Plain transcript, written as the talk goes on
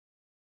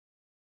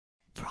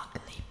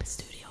Rogaland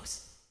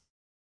Studios.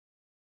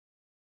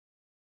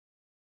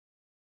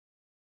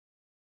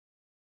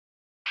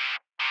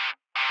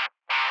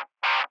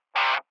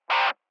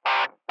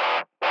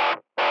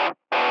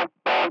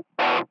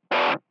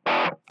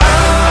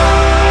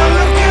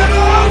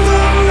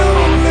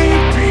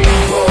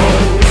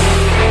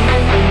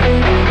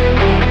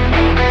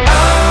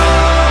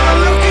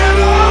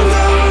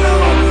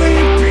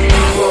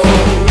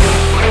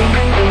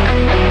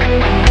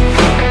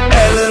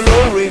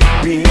 Eleanor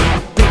Rigby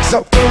picks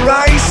up the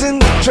rice in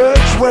the church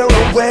where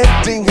a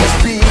wedding has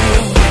been.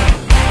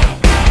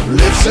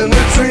 Lives in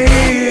a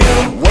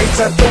dream, waits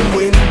at the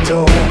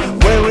window,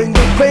 wearing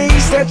the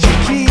face that she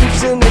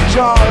keeps in a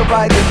jar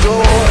by the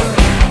door.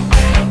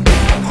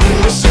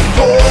 Who is it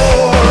for?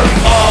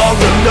 All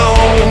the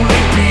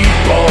lonely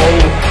people.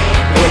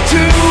 Where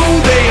do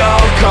they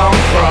all come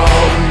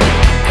from?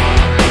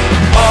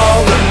 All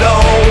the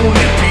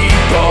lonely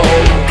people.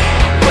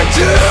 Where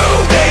do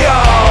they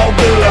all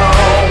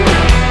belong?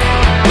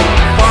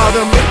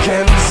 Father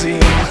Mackenzie,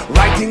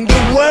 writing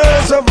the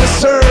words of a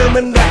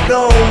sermon that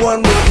no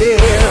one will hear.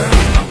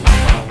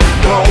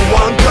 No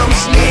one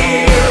comes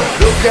near.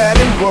 Look at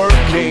him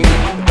working,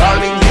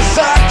 darning his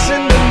socks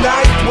in the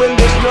night when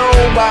there's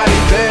nobody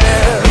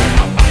there.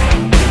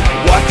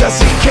 What does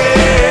he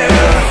care?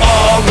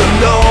 All the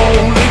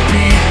lonely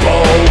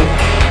people.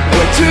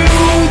 Where do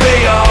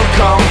they all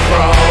come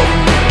from?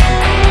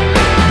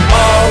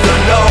 All the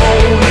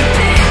lonely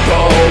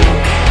people.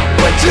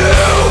 Where do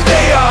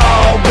they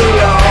all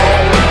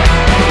belong?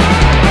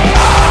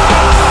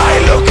 I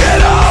look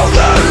at all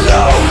the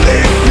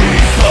lonely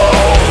people.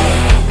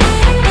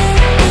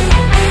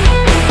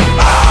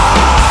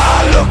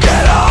 I look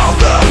at all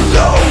the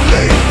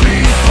lonely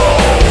people.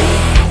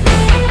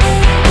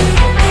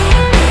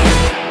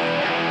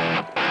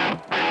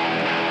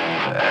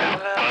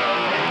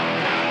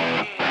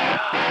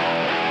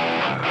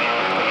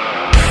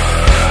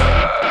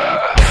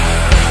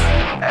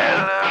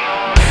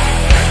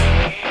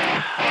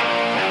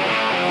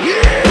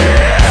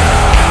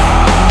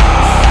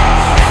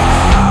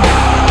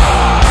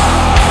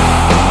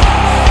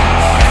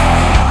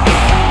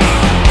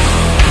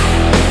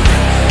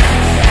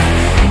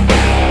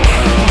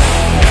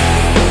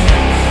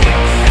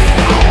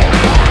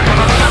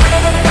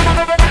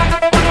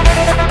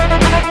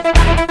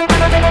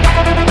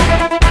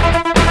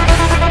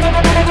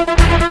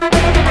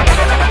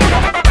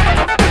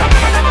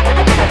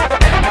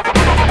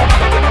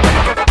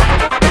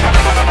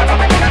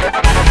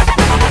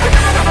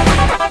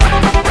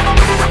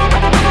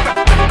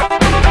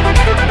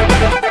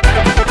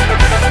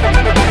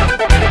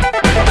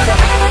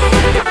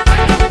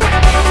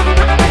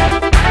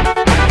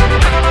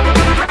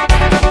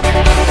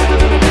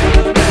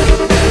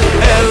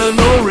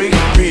 Eleanor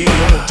Rigby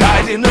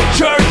died in a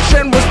church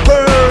and was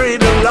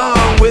buried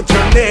along with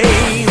her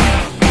name.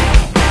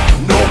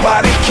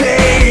 Nobody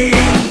came.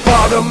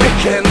 Father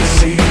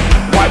Mackenzie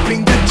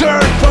wiping the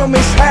dirt from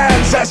his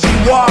hands as he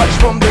watched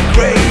from the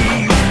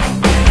grave.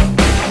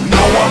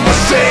 No one was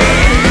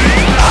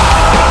saved.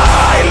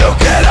 I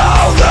look at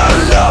all the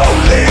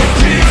lonely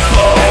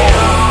people.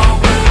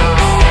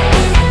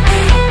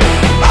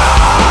 I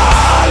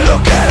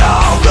look at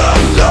all the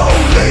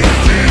lonely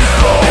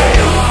people.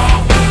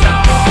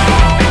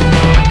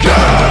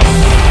 Girl.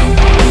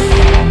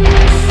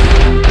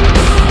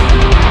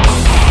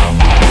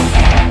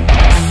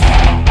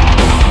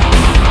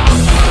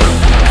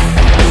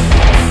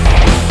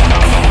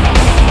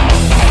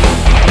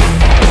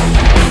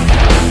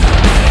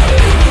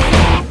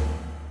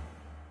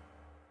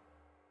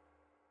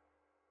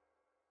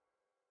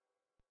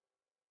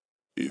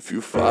 If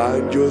you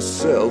find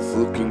yourself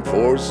looking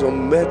for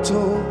some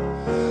metal,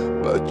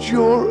 but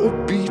you're a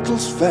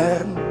Beatles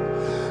fan,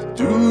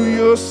 do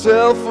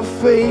yourself a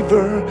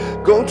favor,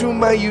 go to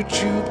my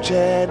YouTube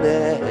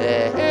channel.